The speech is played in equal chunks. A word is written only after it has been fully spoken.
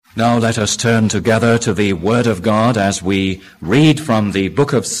Now let us turn together to the Word of God as we read from the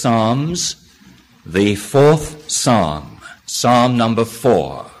book of Psalms, the 4th Psalm, Psalm number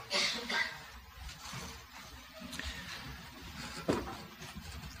 4.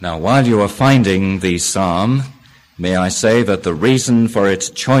 Now, while you are finding the psalm, may I say that the reason for its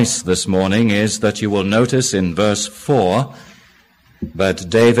choice this morning is that you will notice in verse 4 that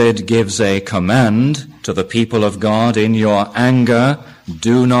David gives a command to the people of God, in your anger,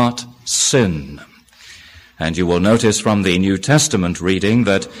 do not sin. And you will notice from the New Testament reading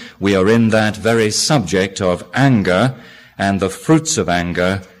that we are in that very subject of anger and the fruits of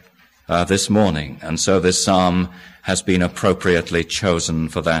anger this morning. And so this psalm has been appropriately chosen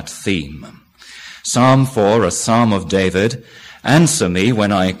for that theme. Psalm 4, a psalm of David. Answer me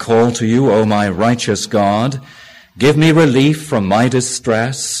when I call to you, O my righteous God. Give me relief from my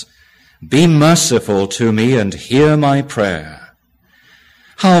distress. Be merciful to me and hear my prayer.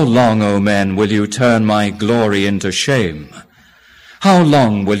 How long, O men, will you turn my glory into shame? How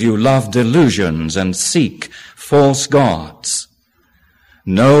long will you love delusions and seek false gods?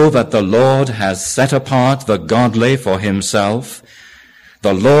 Know that the Lord has set apart the godly for himself.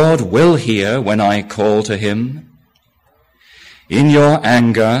 The Lord will hear when I call to him. In your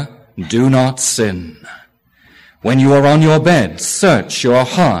anger, do not sin. When you are on your bed, search your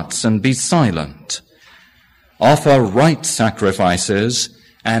hearts and be silent. Offer right sacrifices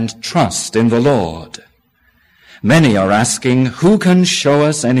and trust in the Lord. Many are asking, who can show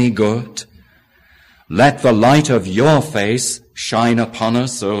us any good? Let the light of your face shine upon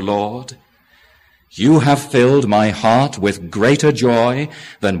us, O Lord. You have filled my heart with greater joy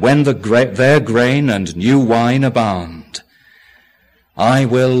than when their grain and new wine abound. I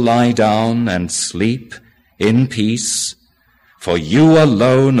will lie down and sleep in peace, for you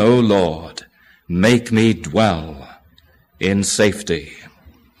alone, O Lord, make me dwell in safety.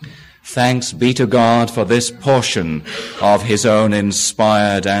 Thanks be to God for this portion of his own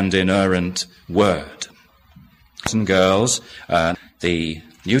inspired and inerrant word. Boys and girls, the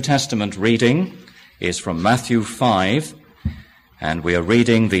New Testament reading is from Matthew 5, and we are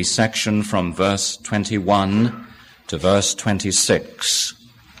reading the section from verse 21 to verse 26.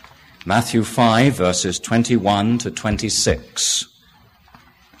 Matthew 5, verses 21 to 26.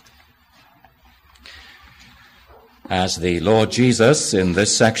 As the Lord Jesus in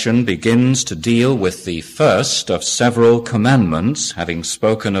this section begins to deal with the first of several commandments, having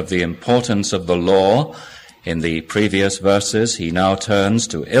spoken of the importance of the law in the previous verses, he now turns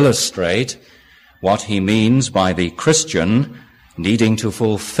to illustrate what he means by the Christian needing to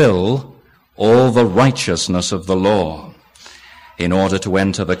fulfill all the righteousness of the law in order to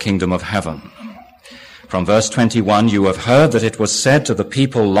enter the kingdom of heaven. From verse 21, you have heard that it was said to the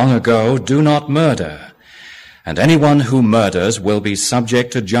people long ago, do not murder. And anyone who murders will be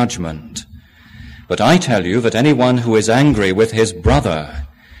subject to judgment. But I tell you that anyone who is angry with his brother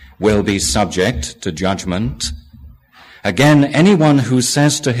will be subject to judgment. Again, anyone who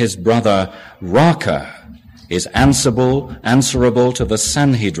says to his brother, Raca, is answerable to the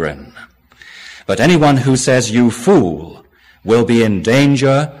Sanhedrin. But anyone who says, you fool, will be in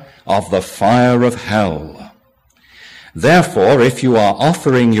danger of the fire of hell. Therefore, if you are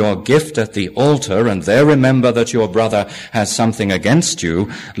offering your gift at the altar and there remember that your brother has something against you,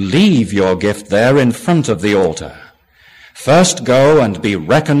 leave your gift there in front of the altar. First go and be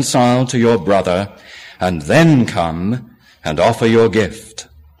reconciled to your brother, and then come and offer your gift.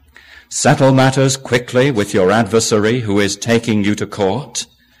 Settle matters quickly with your adversary who is taking you to court.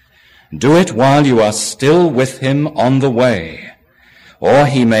 Do it while you are still with him on the way, or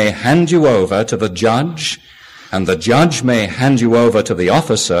he may hand you over to the judge, and the judge may hand you over to the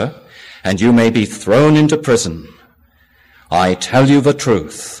officer, and you may be thrown into prison. I tell you the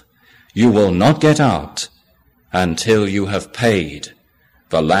truth, you will not get out until you have paid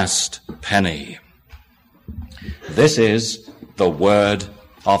the last penny. This is the word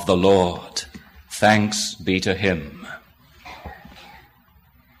of the Lord. Thanks be to him.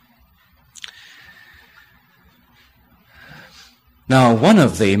 Now, one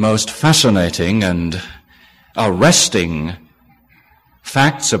of the most fascinating and arresting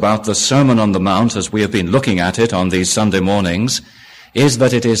facts about the Sermon on the Mount, as we have been looking at it on these Sunday mornings, is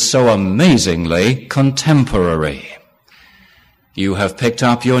that it is so amazingly contemporary. You have picked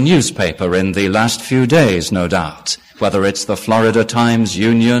up your newspaper in the last few days, no doubt, whether it's the Florida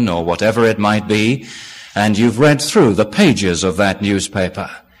Times-Union or whatever it might be, and you've read through the pages of that newspaper.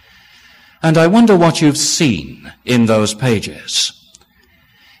 And I wonder what you've seen in those pages.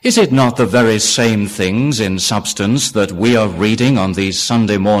 Is it not the very same things in substance that we are reading on these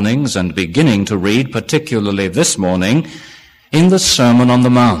Sunday mornings and beginning to read, particularly this morning, in the Sermon on the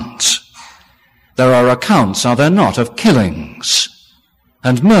Mount. There are accounts, are there not, of killings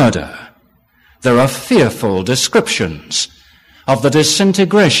and murder. There are fearful descriptions of the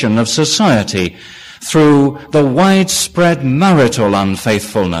disintegration of society through the widespread marital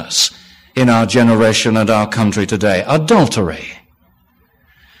unfaithfulness in our generation and our country today. Adultery.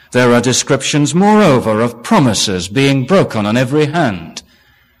 There are descriptions, moreover, of promises being broken on every hand,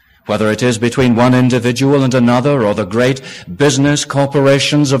 whether it is between one individual and another, or the great business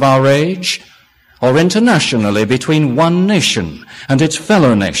corporations of our age, or internationally between one nation and its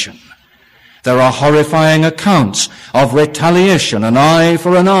fellow nation. There are horrifying accounts of retaliation, an eye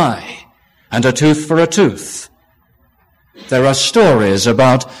for an eye, and a tooth for a tooth. There are stories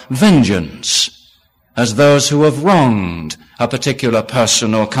about vengeance, as those who have wronged a particular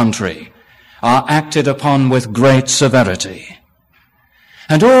person or country are acted upon with great severity.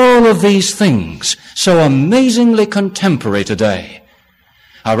 And all of these things, so amazingly contemporary today,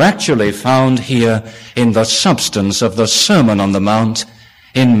 are actually found here in the substance of the Sermon on the Mount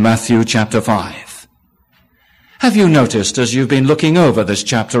in Matthew chapter 5. Have you noticed, as you've been looking over this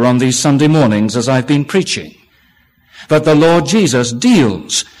chapter on these Sunday mornings as I've been preaching, that the Lord Jesus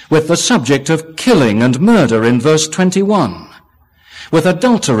deals with the subject of killing and murder in verse 21, with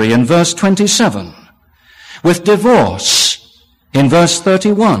adultery in verse 27, with divorce in verse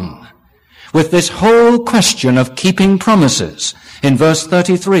 31, with this whole question of keeping promises in verse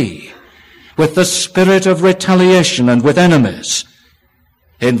 33, with the spirit of retaliation and with enemies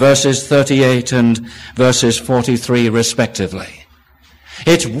in verses 38 and verses 43 respectively.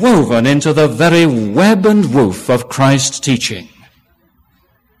 It's woven into the very web and woof of Christ's teaching.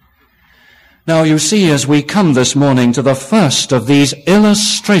 Now you see, as we come this morning to the first of these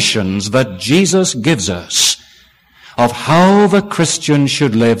illustrations that Jesus gives us of how the Christian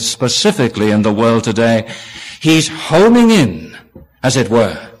should live specifically in the world today, he's homing in, as it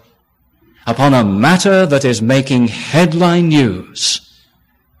were, upon a matter that is making headline news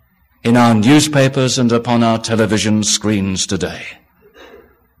in our newspapers and upon our television screens today.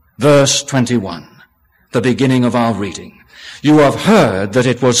 Verse 21, the beginning of our reading. You have heard that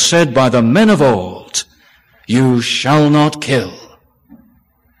it was said by the men of old, you shall not kill.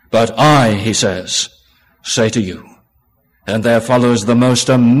 But I, he says, say to you. And there follows the most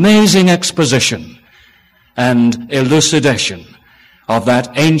amazing exposition and elucidation of that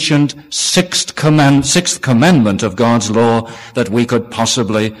ancient sixth commandment of God's law that we could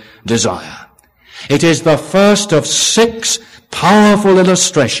possibly desire. It is the first of 6 powerful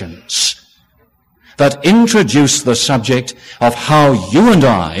illustrations that introduce the subject of how you and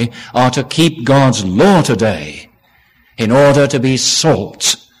I are to keep God's law today in order to be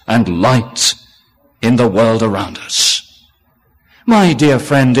salt and light in the world around us. My dear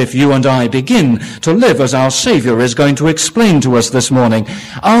friend, if you and I begin to live as our Savior is going to explain to us this morning,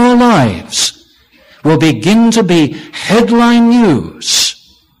 our lives will begin to be headline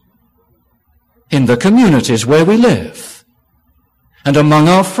news in the communities where we live and among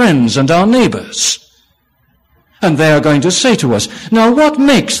our friends and our neighbors. And they are going to say to us, now what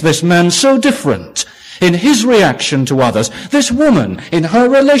makes this man so different in his reaction to others, this woman in her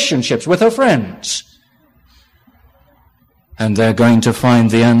relationships with her friends? And they're going to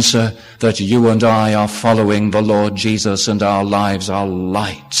find the answer that you and I are following the Lord Jesus and our lives are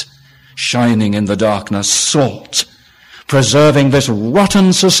light, shining in the darkness, salt, preserving this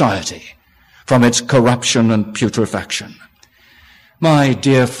rotten society from its corruption and putrefaction. My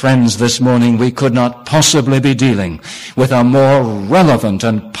dear friends, this morning we could not possibly be dealing with a more relevant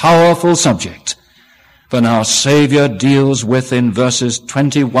and powerful subject than our Savior deals with in verses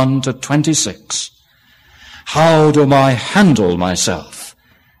 21 to 26. How do I handle myself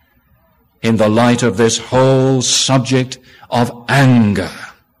in the light of this whole subject of anger?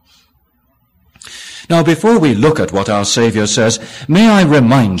 Now, before we look at what our Savior says, may I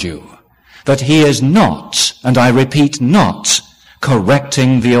remind you that he is not, and I repeat not,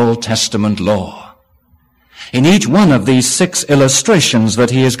 correcting the Old Testament law. In each one of these 6 illustrations that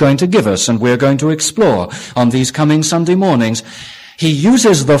he is going to give us, and we're going to explore on these coming Sunday mornings, he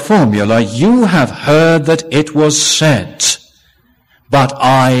uses the formula, you have heard that it was said, but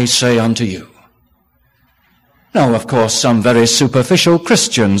I say unto you. Now, of course, some very superficial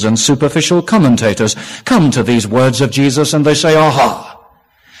Christians and superficial commentators come to these words of Jesus and they say, aha,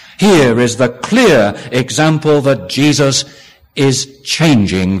 here is the clear example that Jesus is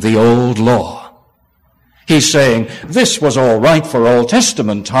changing the old law. He's saying, this was all right for Old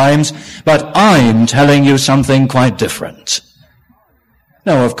Testament times, but I'm telling you something quite different.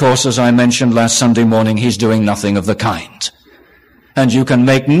 Now, of course, as I mentioned last Sunday morning, he's doing nothing of the kind. And you can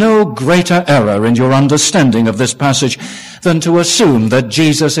make no greater error in your understanding of this passage than to assume that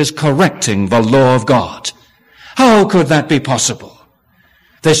Jesus is correcting the law of God. How could that be possible?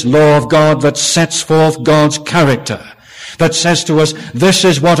 This law of God that sets forth God's character, that says to us, this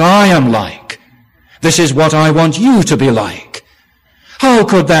is what I am like. This is what I want you to be like. How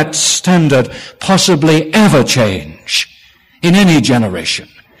could that standard possibly ever change in any generation,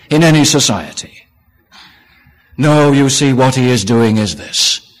 in any society? No, you see, what he is doing is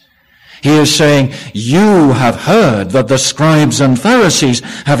this. He is saying, you have heard that the scribes and Pharisees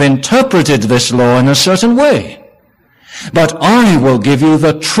have interpreted this law in a certain way. But I will give you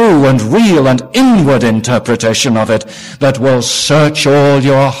the true and real and inward interpretation of it that will search all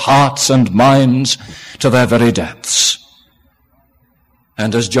your hearts and minds to their very depths.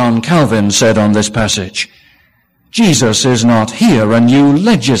 And as John Calvin said on this passage, Jesus is not here a new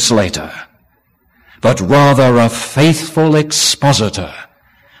legislator, but rather a faithful expositor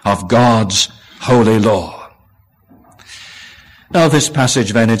of God's holy law. Now this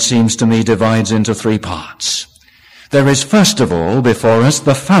passage then, it seems to me, divides into three parts. There is first of all before us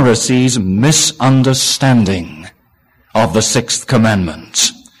the Pharisees' misunderstanding of the sixth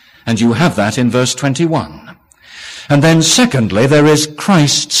commandment. And you have that in verse 21. And then secondly, there is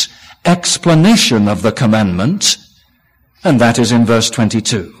Christ's explanation of the commandment, and that is in verse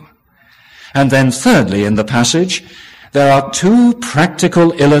 22. And then thirdly in the passage, there are two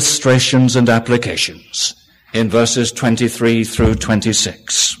practical illustrations and applications in verses 23 through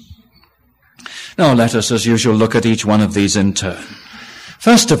 26. Now let us, as usual, look at each one of these in turn.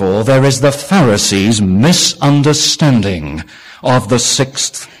 First of all, there is the Pharisees' misunderstanding of the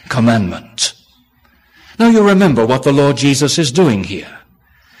sixth commandment. Now you remember what the Lord Jesus is doing here.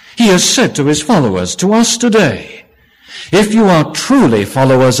 He has said to his followers, to us today, if you are truly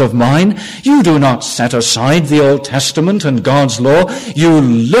followers of mine, you do not set aside the Old Testament and God's law, you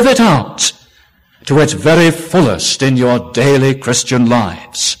live it out to its very fullest in your daily Christian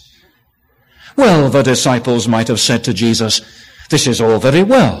lives. Well, the disciples might have said to Jesus, this is all very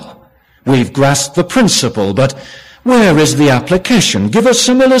well. We've grasped the principle, but where is the application? Give us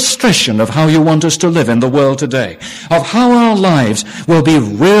some illustration of how you want us to live in the world today, of how our lives will be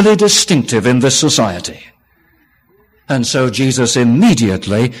really distinctive in this society. And so Jesus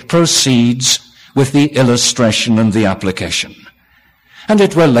immediately proceeds with the illustration and the application. And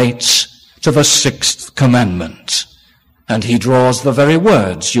it relates to the sixth commandment. And he draws the very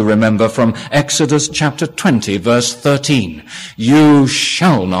words, you remember, from Exodus chapter 20, verse 13. You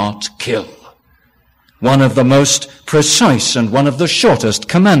shall not kill. One of the most precise and one of the shortest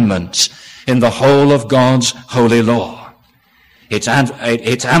commandments in the whole of God's holy law. It's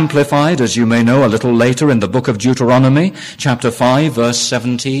amplified, as you may know, a little later in the book of Deuteronomy, chapter 5, verse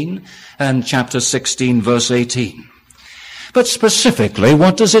 17, and chapter 16, verse 18. But specifically,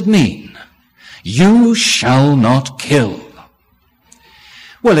 what does it mean? You shall not kill.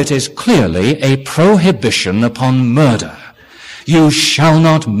 Well, it is clearly a prohibition upon murder. You shall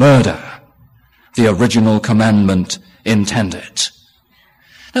not murder, the original commandment intended.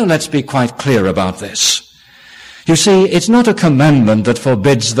 Now, let's be quite clear about this. You see, it's not a commandment that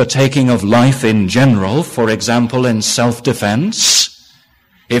forbids the taking of life in general, for example, in self-defense.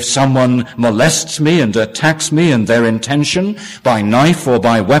 If someone molests me and attacks me and their intention by knife or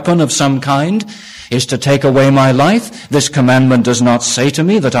by weapon of some kind is to take away my life, this commandment does not say to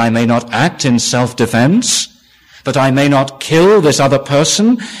me that I may not act in self-defense, that I may not kill this other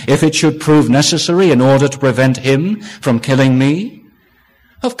person if it should prove necessary in order to prevent him from killing me.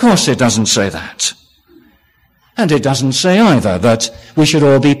 Of course it doesn't say that. And it doesn't say either that we should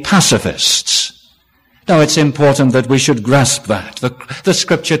all be pacifists. Now, it's important that we should grasp that. The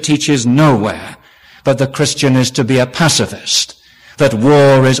Scripture teaches nowhere that the Christian is to be a pacifist, that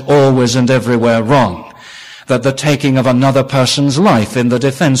war is always and everywhere wrong, that the taking of another person's life in the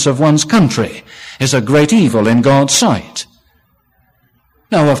defense of one's country is a great evil in God's sight.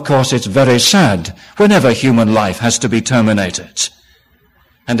 Now, of course, it's very sad whenever human life has to be terminated.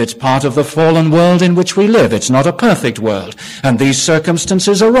 And it's part of the fallen world in which we live. It's not a perfect world. And these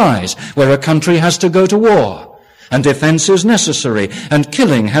circumstances arise where a country has to go to war, and defense is necessary, and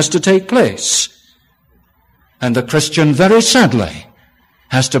killing has to take place. And the Christian, very sadly,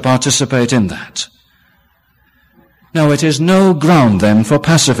 has to participate in that. Now, it is no ground then for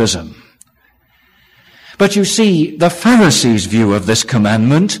pacifism. But you see, the Pharisees' view of this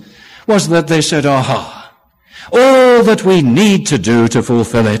commandment was that they said, aha, all that we need to do to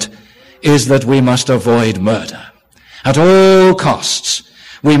fulfill it is that we must avoid murder. At all costs,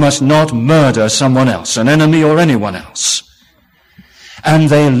 we must not murder someone else, an enemy or anyone else. And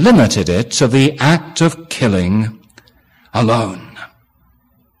they limited it to the act of killing alone.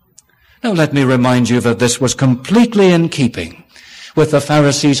 Now let me remind you that this was completely in keeping with the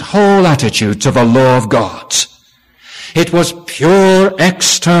Pharisees' whole attitude to the law of God. It was pure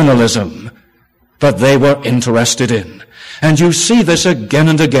externalism that they were interested in. And you see this again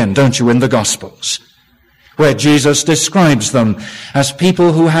and again, don't you, in the Gospels, where Jesus describes them as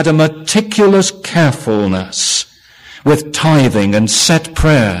people who had a meticulous carefulness with tithing and set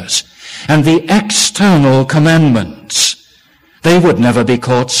prayers and the external commandments. They would never be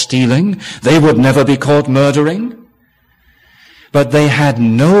caught stealing. They would never be caught murdering. But they had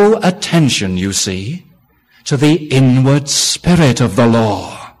no attention, you see, to the inward spirit of the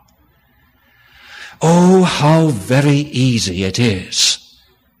law. Oh, how very easy it is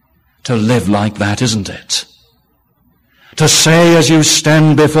to live like that, isn't it? To say as you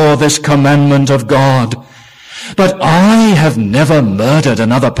stand before this commandment of God, but I have never murdered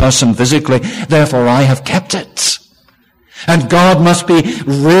another person physically, therefore I have kept it. And God must be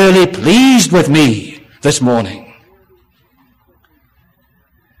really pleased with me this morning.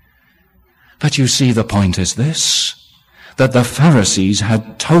 But you see, the point is this, that the Pharisees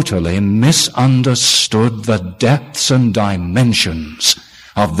had totally misunderstood the depths and dimensions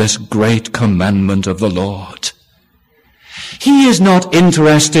of this great commandment of the Lord. He is not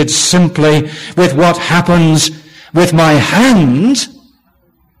interested simply with what happens with my hand,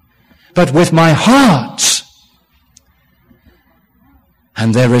 but with my heart.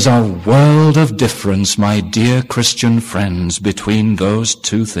 And there is a world of difference, my dear Christian friends, between those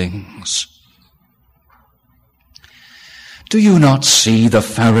two things. Do you not see the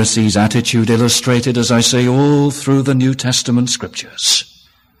Pharisees' attitude illustrated, as I say, all through the New Testament scriptures?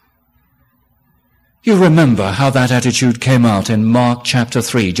 You remember how that attitude came out in Mark chapter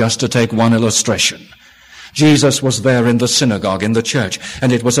 3, just to take one illustration. Jesus was there in the synagogue, in the church,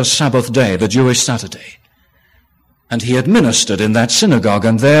 and it was a Sabbath day, the Jewish Saturday. And he had ministered in that synagogue,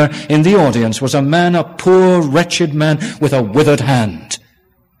 and there in the audience was a man, a poor, wretched man with a withered hand.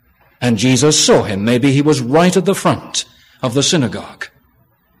 And Jesus saw him. Maybe he was right at the front of the synagogue.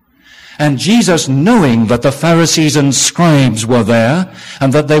 And Jesus, knowing that the Pharisees and scribes were there,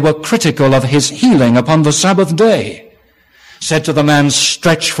 and that they were critical of his healing upon the Sabbath day, said to the man,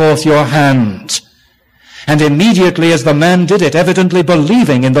 "Stretch forth your hand." And immediately as the man did it, evidently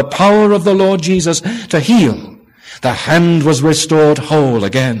believing in the power of the Lord Jesus to heal, the hand was restored whole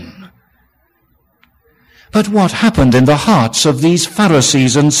again. But what happened in the hearts of these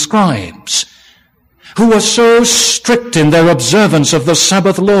Pharisees and scribes, who were so strict in their observance of the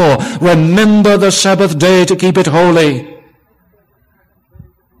Sabbath law? Remember the Sabbath day to keep it holy.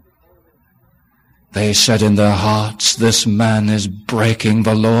 They said in their hearts, "This man is breaking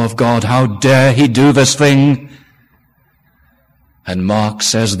the law of God. How dare he do this thing?" And Mark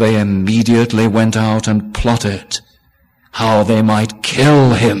says they immediately went out and plotted how they might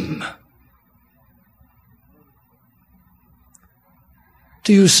kill him.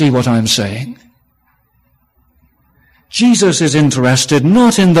 Do you see what I'm saying? Jesus is interested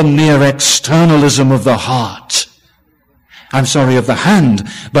not in the mere externalism of the heart, of the hand,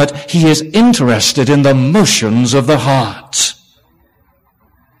 but he is interested in the motions of the heart.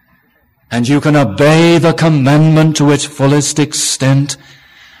 And you can obey the commandment to its fullest extent,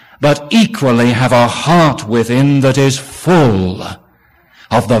 but equally have a heart within that is full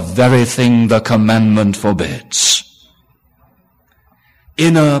of the very thing the commandment forbids.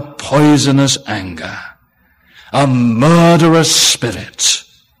 Inner poisonous anger, a murderous spirit.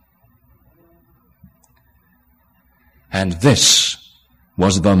 And this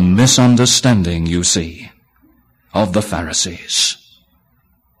was the misunderstanding, you see, of the Pharisees.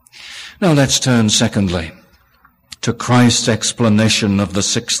 Now let's turn secondly to Christ's explanation of the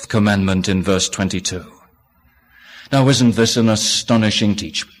sixth commandment in verse 22. Now isn't this an astonishing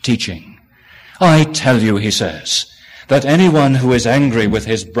teaching? I tell you, he says, that anyone who is angry with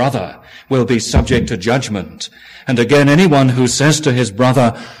his brother will be subject to judgment. And again, anyone who says to his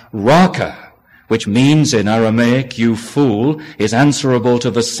brother, "Raka," which means in Aramaic, "you fool," is answerable to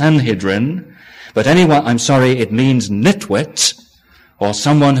the Sanhedrin. But it means nitwit, or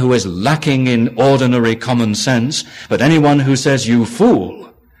someone who is lacking in ordinary common sense. But anyone who says, "you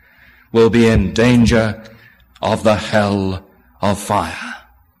fool," will be in danger of the hell of fire.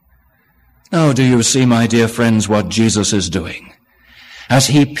 Now, do you see, my dear friends, what Jesus is doing? As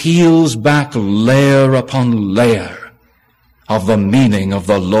he peels back layer upon layer of the meaning of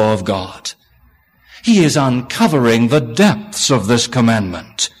the law of God, he is uncovering the depths of this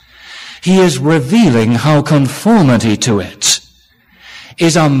commandment. He is revealing how conformity to it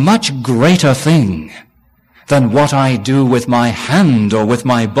is a much greater thing than what I do with my hand or with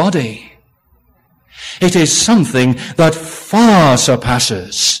my body. It is something that far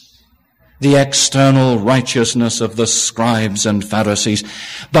surpasses the external righteousness of the scribes and Pharisees.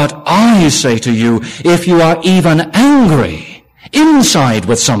 But I say to you, if you are even angry inside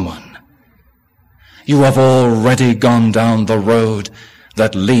with someone, you have already gone down the road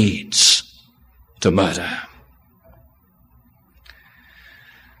that leads to murder.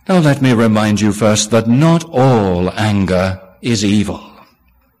 Now let me remind you first that not all anger is evil.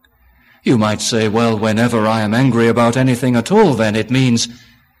 You might say, well, whenever I am angry about anything at all, then it means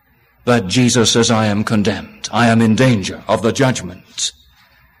that Jesus says I am condemned. I am in danger of the judgment.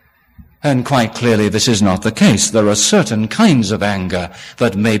 And quite clearly this is not the case. There are certain kinds of anger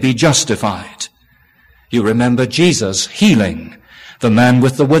that may be justified. You remember Jesus healing the man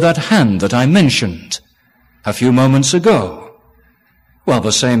with the withered hand that I mentioned a few moments ago. Well,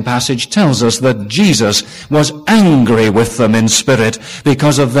 the same passage tells us that Jesus was angry with them in spirit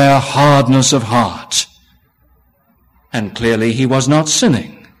because of their hardness of heart. And clearly he was not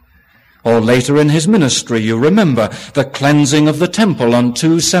sinning. Or later in his ministry, you remember the cleansing of the temple on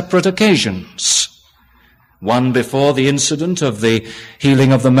 2 separate occasions. One before the incident of the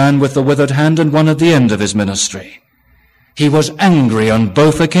healing of the man with the withered hand, and one at the end of his ministry. He was angry on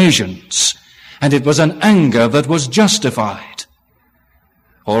both occasions, and it was an anger that was justified.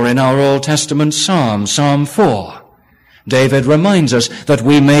 Or in our Old Testament Psalm 4, David reminds us that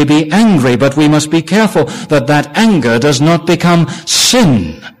we may be angry, but we must be careful that that anger does not become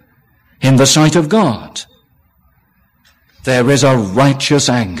sin in the sight of God. There is a righteous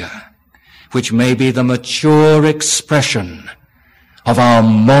anger, which may be the mature expression of our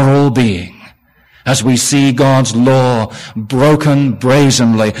moral being, as we see God's law broken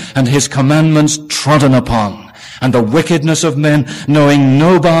brazenly and his commandments trodden upon, and the wickedness of men knowing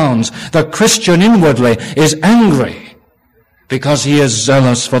no bounds. The Christian inwardly is angry because he is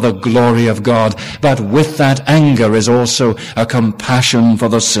zealous for the glory of God, but with that anger is also a compassion for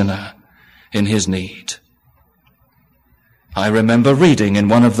the sinner in his need. I remember reading in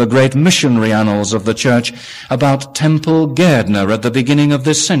one of the great missionary annals of the church about Temple Gairdner at the beginning of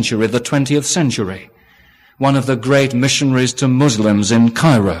this century, the 20th century, one of the great missionaries to Muslims in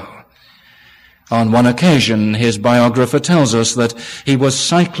Cairo. On one occasion, his biographer tells us that he was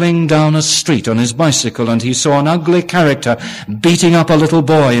cycling down a street on his bicycle and he saw an ugly character beating up a little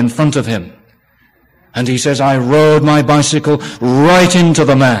boy in front of him. And he says, I rode my bicycle right into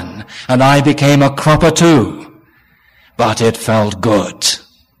the man, and I became a cropper too. But it felt good.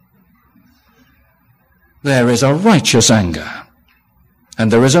 There is a righteous anger, and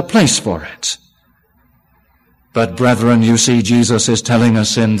there is a place for it. But brethren, you see, Jesus is telling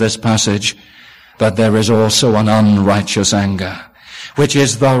us in this passage that there is also an unrighteous anger, which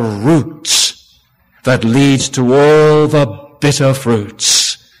is the root that leads to all the bitter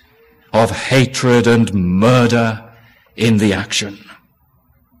fruits of hatred and murder in the action.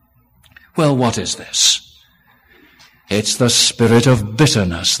 Well, what is this? It's the spirit of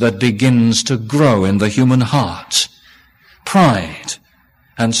bitterness that begins to grow in the human heart. Pride.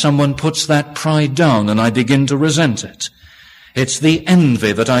 And someone puts that pride down and I begin to resent it. It's the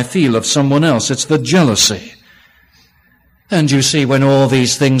envy that I feel of someone else. It's the jealousy. And you see, when all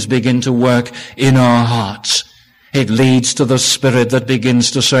these things begin to work in our hearts, it leads to the spirit that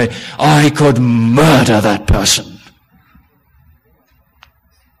begins to say, I could murder that person.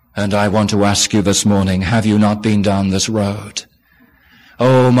 And I want to ask you this morning, have you not been down this road?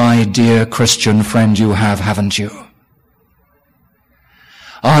 Oh, my dear Christian friend, you have, haven't you?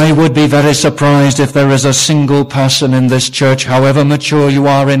 I would be very surprised if there is a single person in this church, however mature you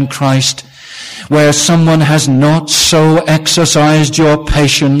are in Christ, where someone has not so exercised your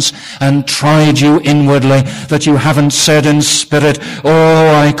patience and tried you inwardly that you haven't said in spirit,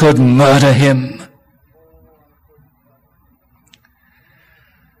 oh, I could murder him.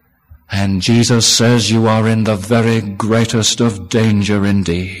 And Jesus says you are in the very greatest of danger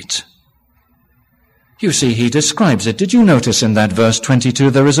indeed. You see, he describes it. Did you notice in that verse 22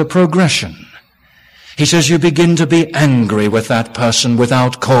 there is a progression? He says you begin to be angry with that person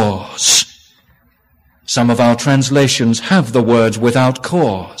without cause. Some of our translations have the words without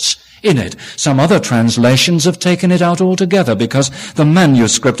cause in it. Some other translations have taken it out altogether because the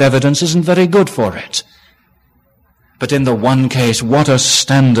manuscript evidence isn't very good for it. But in the one case, what a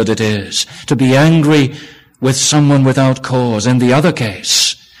standard it is to be angry with someone without cause. In the other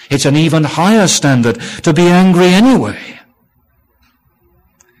case, it's an even higher standard to be angry anyway.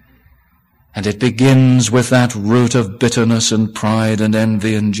 And it begins with that root of bitterness and pride and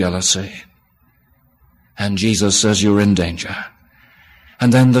envy and jealousy. And Jesus says you're in danger.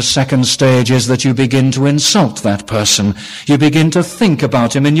 And then the second stage is that you begin to insult that person. You begin to think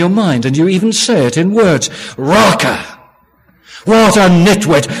about him in your mind, and you even say it in words. Raca! What a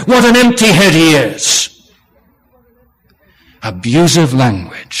nitwit! What an empty head he is! Abusive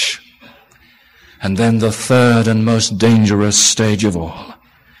language. And then the third and most dangerous stage of all.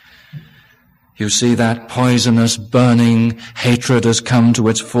 You see, that poisonous, burning hatred has come to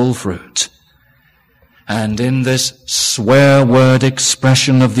its full fruit. And in this swear word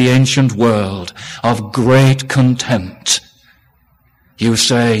expression of the ancient world of great contempt, you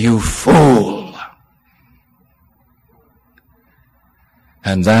say, "You fool."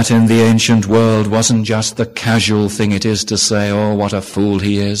 And that in the ancient world wasn't just the casual thing it is to say, "Oh, what a fool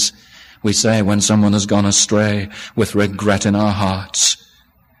he is." We say when someone has gone astray with regret in our hearts.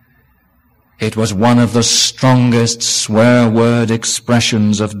 It was one of the strongest swear word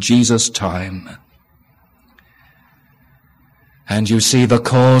expressions of Jesus' time. And you see, the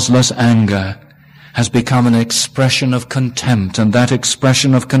causeless anger has become an expression of contempt, and that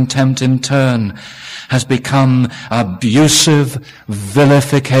expression of contempt in turn has become abusive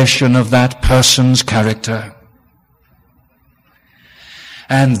vilification of that person's character.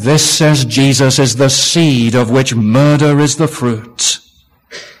 And this, says Jesus, is the seed of which murder is the fruit.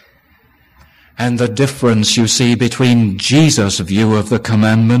 And the difference, you see, between Jesus' view of the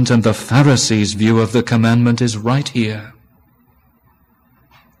commandment and the Pharisees' view of the commandment is right here.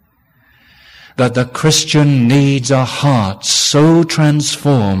 That the Christian needs a heart so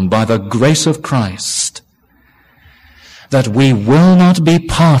transformed by the grace of Christ that we will not be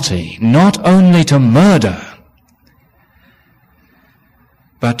party, not only to murder,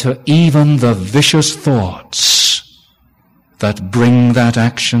 but to even the vicious thoughts that bring that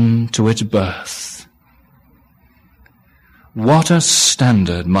action to its birth. What a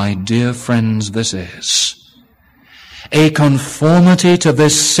standard, my dear friends, this is. A conformity to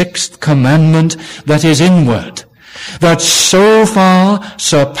this sixth commandment that is inward, that so far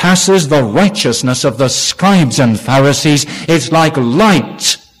surpasses the righteousness of the scribes and Pharisees. It's like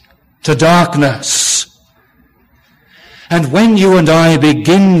light to darkness. And when you and I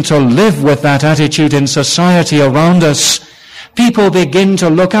begin to live with that attitude in society around us, people begin to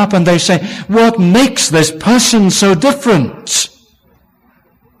look up and they say, "What makes this person so different?"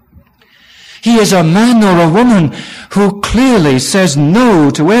 He is a man or a woman who clearly says no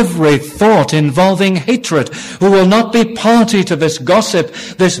to every thought involving hatred, who will not be party to this gossip,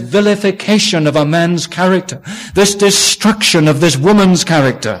 this vilification of a man's character, this destruction of this woman's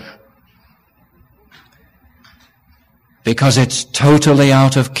character. Because it's totally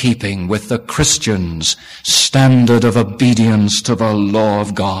out of keeping with the Christian's standard of obedience to the law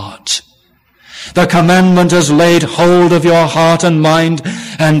of God. The commandment has laid hold of your heart and mind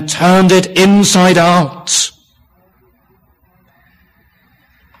and turned it inside out.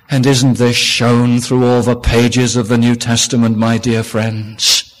 And isn't this shown through all the pages of the New Testament, my dear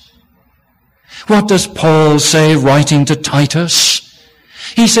friends? What does Paul say writing to Titus?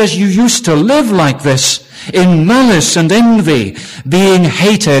 He says, "You used to live like this, in malice and envy, being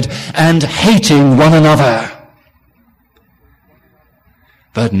hated and hating one another."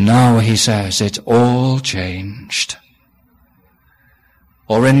 But now, he says, it's all changed.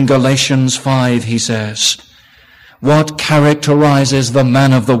 Or in Galatians 5, he says, what characterizes the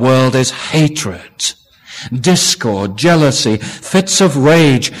man of the world is hatred, discord, jealousy, fits of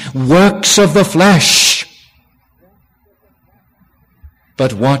rage, works of the flesh.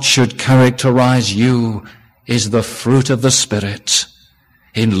 But what should characterize you is the fruit of the Spirit,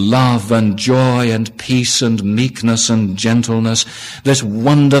 in love and joy and peace and meekness and gentleness, this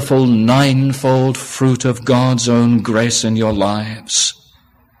wonderful ninefold fruit of God's own grace in your lives.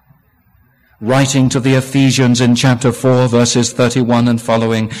 Writing to the Ephesians in chapter 4, verses 31 and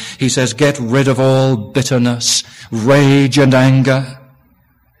following, he says, "Get rid of all bitterness, rage and anger,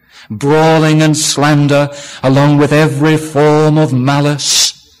 brawling and slander, along with every form of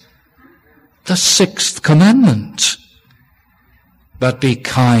malice." The sixth commandment. "But be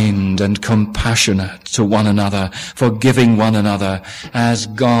kind and compassionate to one another, forgiving one another, as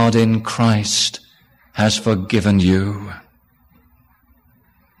God in Christ has forgiven you."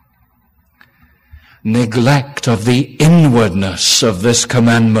 Neglect of the inwardness of this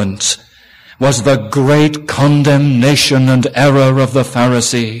commandment was the great condemnation and error of the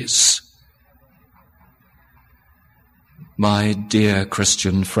Pharisees. My dear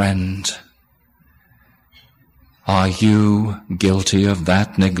Christian friend, are you guilty of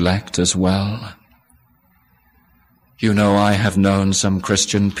that neglect as well? You know, I have known some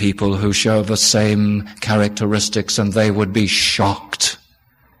Christian people who show the same characteristics, and they would be shocked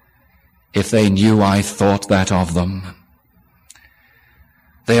if they knew I thought that of them.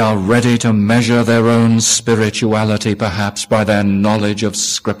 They are ready to measure their own spirituality perhaps by their knowledge of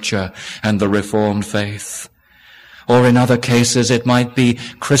Scripture and the Reformed faith. Or in other cases, it might be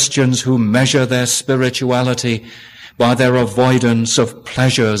Christians who measure their spirituality by their avoidance of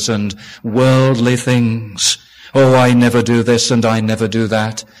pleasures and worldly things. Oh, I never do this and I never do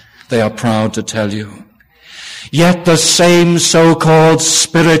that, they are proud to tell you. Yet the same so-called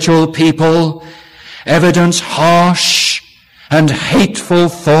spiritual people evidence harsh and hateful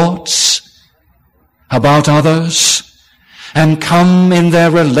thoughts about others, and come in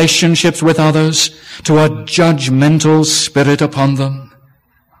their relationships with others to a judgmental spirit upon them.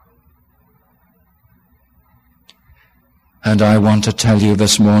 And I want to tell you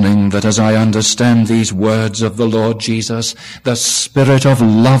this morning that as I understand these words of the Lord Jesus, the spirit of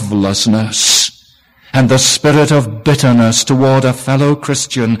lovelessness and the spirit of bitterness toward a fellow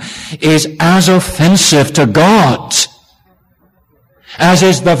Christian is as offensive to God as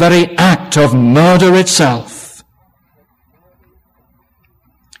is the very act of murder itself.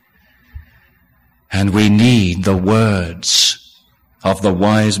 And we need the words of the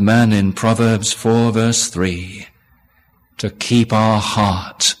wise man in Proverbs 4 verse 3 to keep our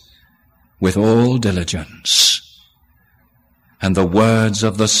heart with all diligence. And the words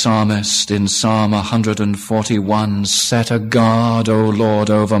of the psalmist in Psalm 141, set a guard, O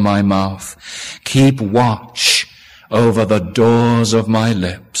Lord, over my mouth. Keep watch over the doors of my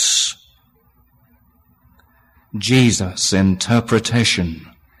lips. Jesus' interpretation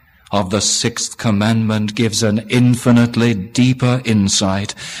of the sixth commandment gives an infinitely deeper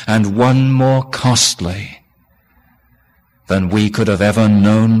insight and one more costly than we could have ever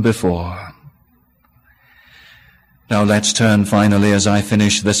known before. Now let's turn finally, as I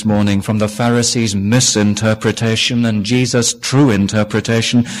finish this morning, from the Pharisees' misinterpretation and Jesus' true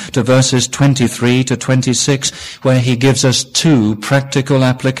interpretation to verses 23 to 26, where he gives us two practical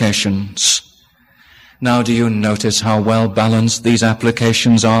applications. Now, do you notice how well balanced these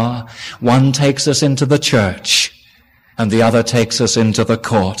applications are? One takes us into the church, and the other takes us into the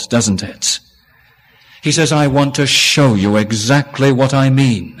court, doesn't it? He says, I want to show you exactly what I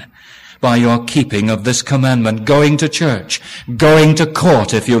mean by your keeping of this commandment, going to church, going to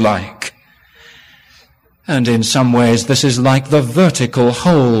court, if you like. And in some ways, this is like the vertical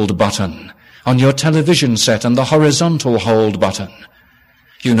hold button on your television set and the horizontal hold button.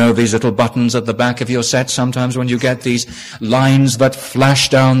 You know these little buttons at the back of your set, sometimes when you get these lines that flash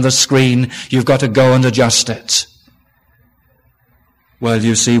down the screen, you've got to go and adjust it. Well,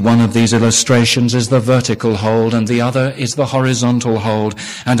 you see, one of these illustrations is the vertical hold and the other is the horizontal hold.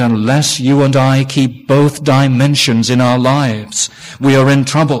 And unless you and I keep both dimensions in our lives, we are in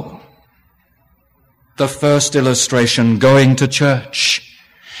trouble. The first illustration, going to church.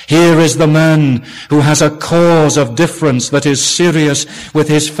 Here is the man who has a cause of difference that is serious with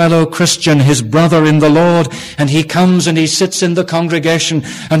his fellow Christian, his brother in the Lord, and he comes and he sits in the congregation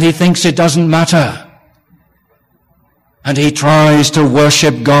and he thinks it doesn't matter. And he tries to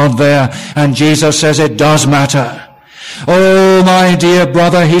worship God there, and Jesus says it does matter. Oh, my dear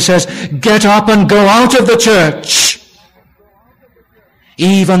brother, he says, get up and go out of the church.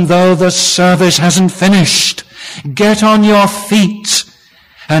 Even though the service hasn't finished, get on your feet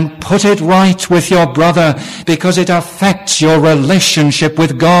and put it right with your brother, because it affects your relationship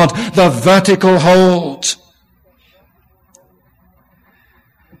with God, the vertical hold.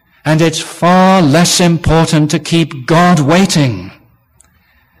 And it's far less important to keep God waiting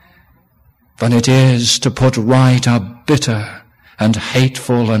than it is to put right a bitter and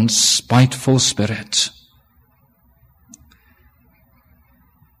hateful and spiteful spirit.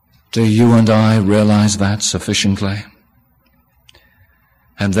 Do you and I realize that sufficiently?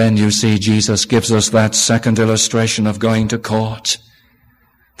 And then you see Jesus gives us that second illustration of going to court.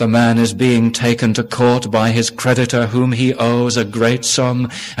 The man is being taken to court by his creditor whom he owes a great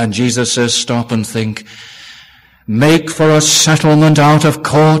sum, and Jesus says, stop and think. Make for a settlement out of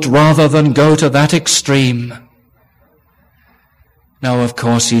court rather than go to that extreme. Now, of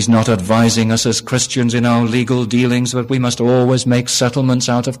course, he's not advising us as Christians in our legal dealings that we must always make settlements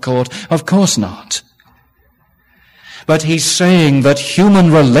out of court. Of course not. But he's saying that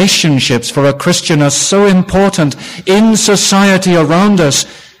human relationships for a Christian are so important in society around us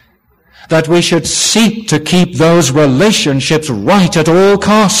that we should seek to keep those relationships right at all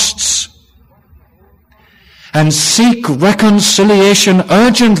costs. And seek reconciliation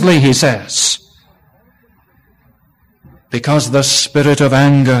urgently, he says, because the spirit of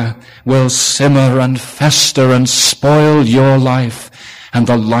anger will simmer and fester and spoil your life and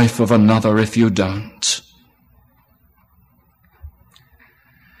the life of another if you don't.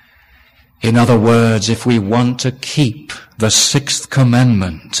 In other words, if we want to keep the sixth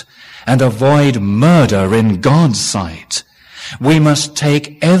commandment and avoid murder in God's sight, we must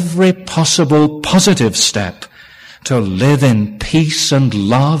take every possible positive step to live in peace and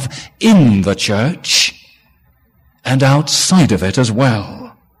love in the church and outside of it as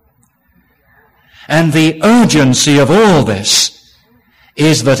well. And the urgency of all this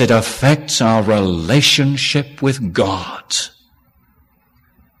is that it affects our relationship with God.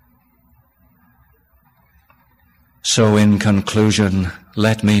 So in conclusion,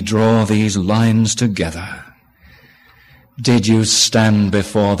 let me draw these lines together. Did you stand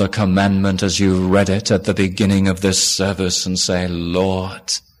before the commandment as you read it at the beginning of this service and say,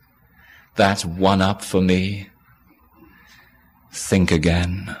 Lord, that's one up for me? Think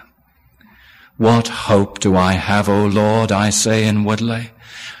again. What hope do I have, O Lord, I say inwardly,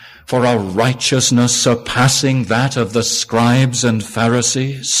 for a righteousness surpassing that of the scribes and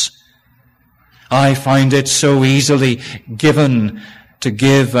Pharisees? I find it so easily given to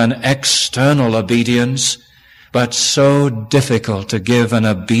give an external obedience, but so difficult to give an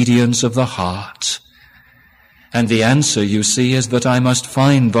obedience of the heart. And the answer, you see, is that I must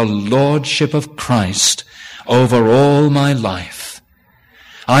find the lordship of Christ over all my life.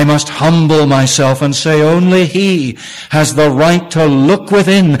 I must humble myself and say only He has the right to look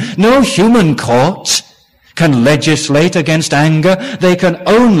within. No human court can legislate against anger. They can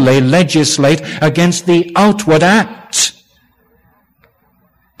only legislate against the outward act.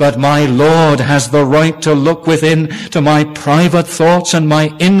 But my Lord has the right to look within to my private thoughts and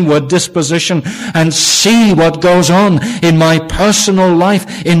my inward disposition and see what goes on in my personal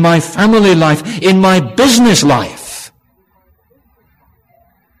life, in my family life, in my business life.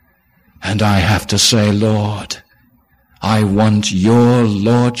 And I have to say, Lord, I want your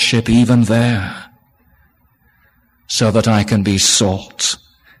lordship even there, so that I can be salt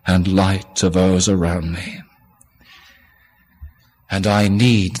and light to those around me. And I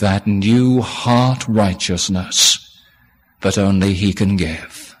need that new heart righteousness that only He can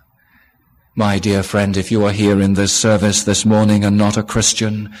give. My dear friend, if you are here in this service this morning and not a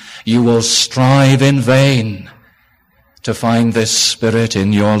Christian, you will strive in vain to find this spirit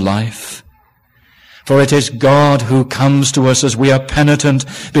in your life. For it is God who comes to us as we are penitent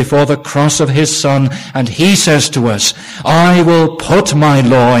before the cross of His Son, and He says to us, I will put my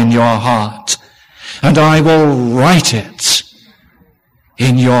law in your heart, and I will write it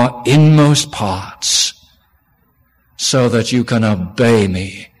in your inmost parts, so that you can obey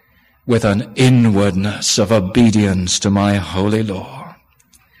me with an inwardness of obedience to my holy law.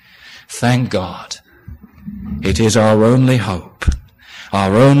 Thank God, it is our only hope,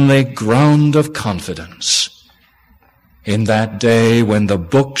 our only ground of confidence in that day when the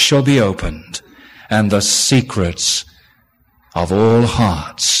book shall be opened and the secrets of all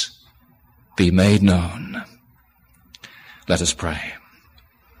hearts be made known. Let us pray.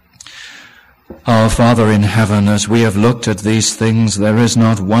 Our Father in heaven, as we have looked at these things, there is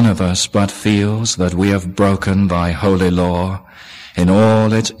not one of us but feels that we have broken thy holy law in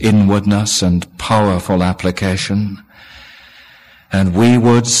all its inwardness and powerful application. And we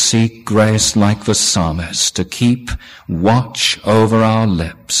would seek grace like the psalmist to keep watch over our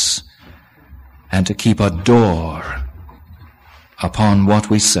lips and to keep a door upon what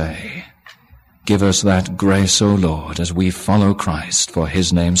we say. Give us that grace, O Lord, as we follow Christ for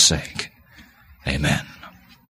His name's sake. Amen.